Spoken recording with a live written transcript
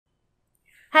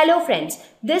Hello friends,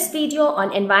 this video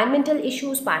on environmental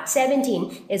issues part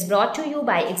 17 is brought to you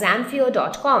by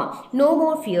examfear.com. No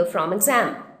more fear from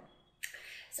exam.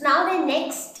 So now the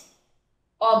next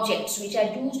objects which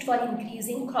are used for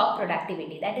increasing crop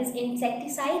productivity, that is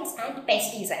insecticides and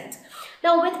pesticides.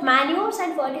 Now with manures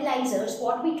and fertilizers,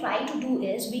 what we try to do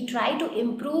is we try to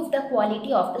improve the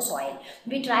quality of the soil.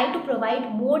 We try to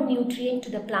provide more nutrient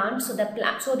to the plant so that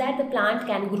the plant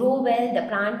can grow well, the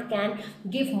plant can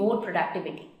give more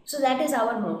productivity. So that is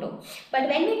our motto. But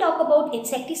when we talk about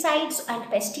insecticides and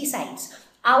pesticides,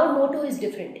 our motto is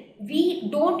different. We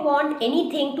don't want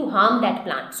anything to harm that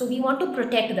plant. So we want to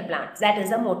protect the plants. That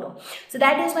is the motto. So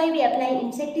that is why we apply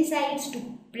insecticides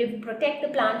to protect the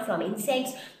plant from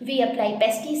insects. We apply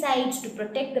pesticides to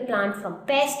protect the plant from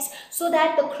pests so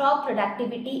that the crop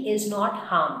productivity is not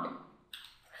harmed.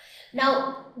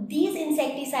 Now, these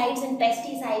insecticides and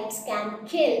pesticides can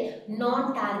kill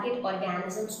non-target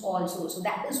organisms also. So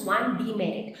that is one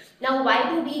demerit. Now,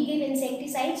 why do we give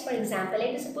insecticides? For example,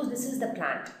 let us suppose this is the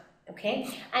plant. Okay,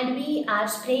 and we are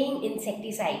spraying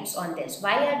insecticides on this.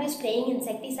 Why are we spraying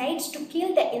insecticides? To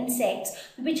kill the insects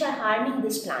which are harming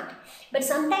this plant. But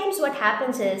sometimes what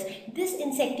happens is this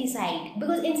insecticide,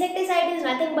 because insecticide is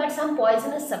nothing but some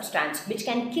poisonous substance which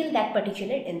can kill that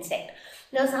particular insect.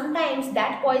 Now sometimes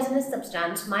that poisonous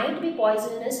substance might be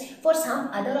poisonous for some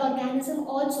other organism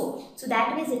also. So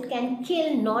that means it can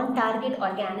kill non-target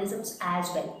organisms as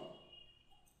well.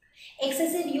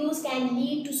 Excessive use can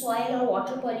lead to soil or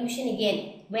water pollution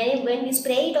again. When we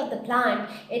spray it on the plant,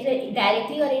 it will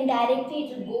directly or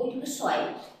indirectly it will go to the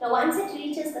soil. Now once it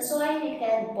reaches the soil, it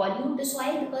can pollute the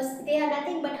soil because they are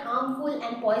nothing but harmful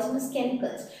and poisonous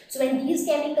chemicals. So when these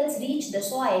chemicals reach the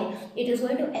soil, it is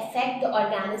going to affect the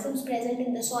organisms present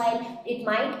in the soil. It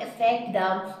might affect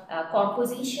the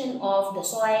composition of the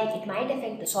soil. It might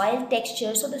affect the soil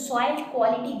texture. So the soil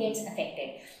quality gets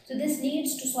affected. So this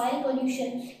leads to soil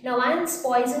pollution. Now once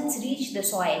poisons reach the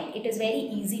soil, it is very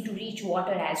easy to reach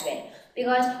water as well,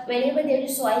 because whenever there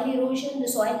is soil erosion, the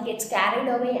soil gets carried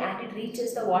away and it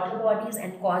reaches the water bodies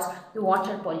and cause the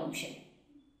water pollution.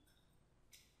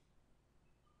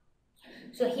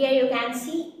 So here you can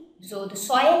see, so the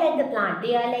soil and the plant,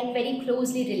 they are like very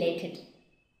closely related,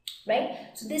 right?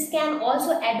 So this can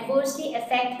also adversely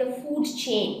affect the food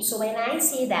chain. So when I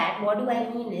say that, what do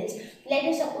I mean is, let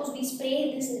us suppose we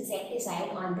spray this insecticide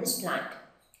on this plant,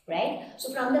 right?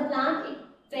 So from the plant, it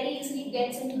very easily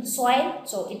gets into the soil.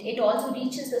 So it also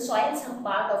reaches the soil, some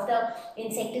part of the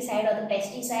insecticide or the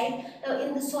pesticide. Now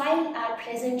in the soil are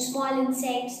present small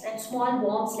insects and small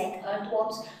worms like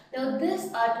earthworms. Now these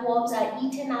earthworms are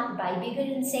eaten up by bigger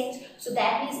insects. So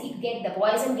that means the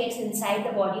poison gets inside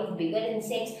the body of bigger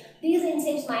insects. These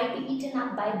insects might be eaten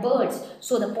up by birds.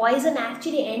 So the poison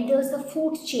actually enters the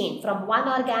food chain from one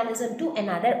organism to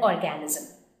another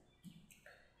organism.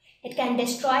 It can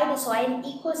destroy the soil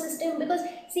ecosystem because,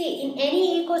 see, in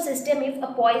any ecosystem, if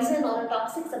a poison or a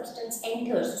toxic substance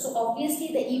enters, so obviously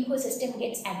the ecosystem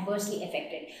gets adversely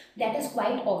affected. That is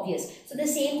quite obvious. So the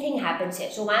same thing happens here.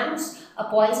 So once a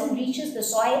poison reaches the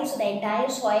soil, so the entire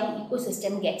soil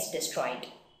ecosystem gets destroyed.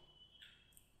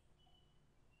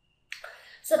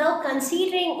 So now,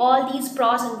 considering all these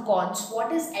pros and cons,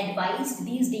 what is advised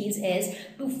these days is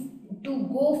to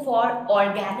go for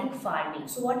organic farming.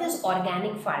 So what is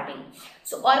organic farming?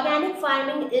 So organic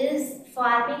farming is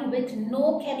farming with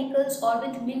no chemicals or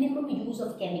with minimum use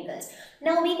of chemicals.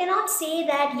 Now we cannot say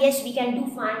that yes, we can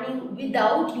do farming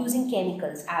without using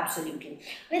chemicals. Absolutely.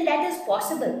 Well, that is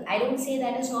possible. I don't say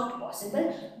that is not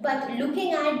possible, but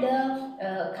looking at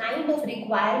the kind of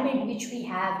requirement which we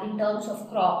have in terms of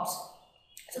crops,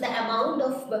 so the amount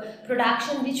of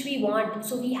production which we want,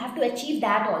 so we have to achieve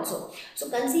that also. So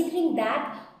considering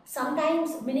that,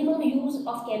 sometimes minimum use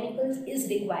of chemicals is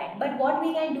required. But what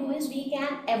we can do is we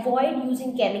can avoid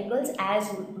using chemicals as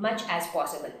much as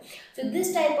possible. So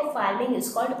this type of farming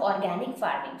is called organic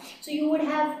farming. So you would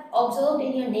have observed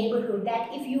in your neighborhood that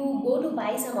if you go to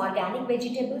buy some organic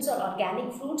vegetables or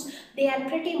organic fruits, they are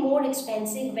pretty more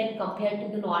expensive when compared to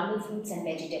the normal fruits and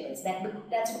vegetables.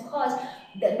 That's because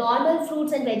the normal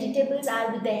fruits and vegetables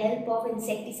are with the help of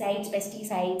insecticides,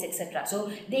 pesticides, etc.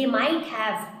 So they might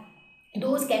have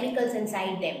those chemicals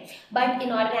inside them, but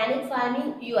in organic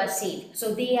farming you are safe.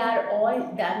 So they are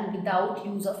all done without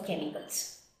use of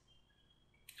chemicals.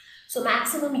 So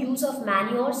maximum use of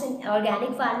manures in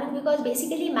organic farming, because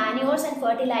basically manures and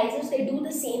fertilizers, they do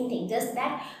the same thing, just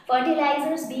that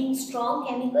fertilizers being strong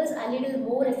chemicals are a little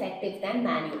more effective than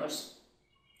manures.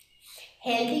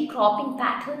 healthy cropping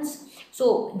patterns.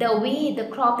 So the way the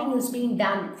cropping is being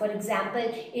done, for example,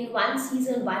 in one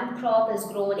season one crop is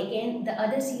grown, again the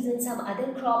other season some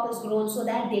other crop is grown, so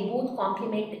that they both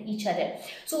complement each other.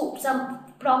 So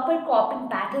some proper cropping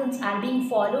patterns are being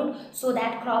followed so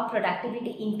that crop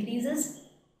productivity increases.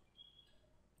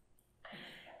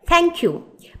 Thank you.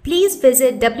 Please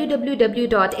visit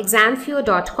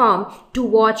www.examfear.com to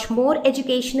watch more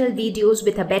educational videos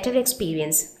with a better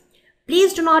experience.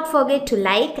 Please do not forget to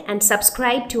like and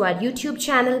subscribe to our YouTube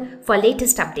channel for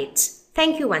latest updates.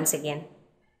 Thank you once again.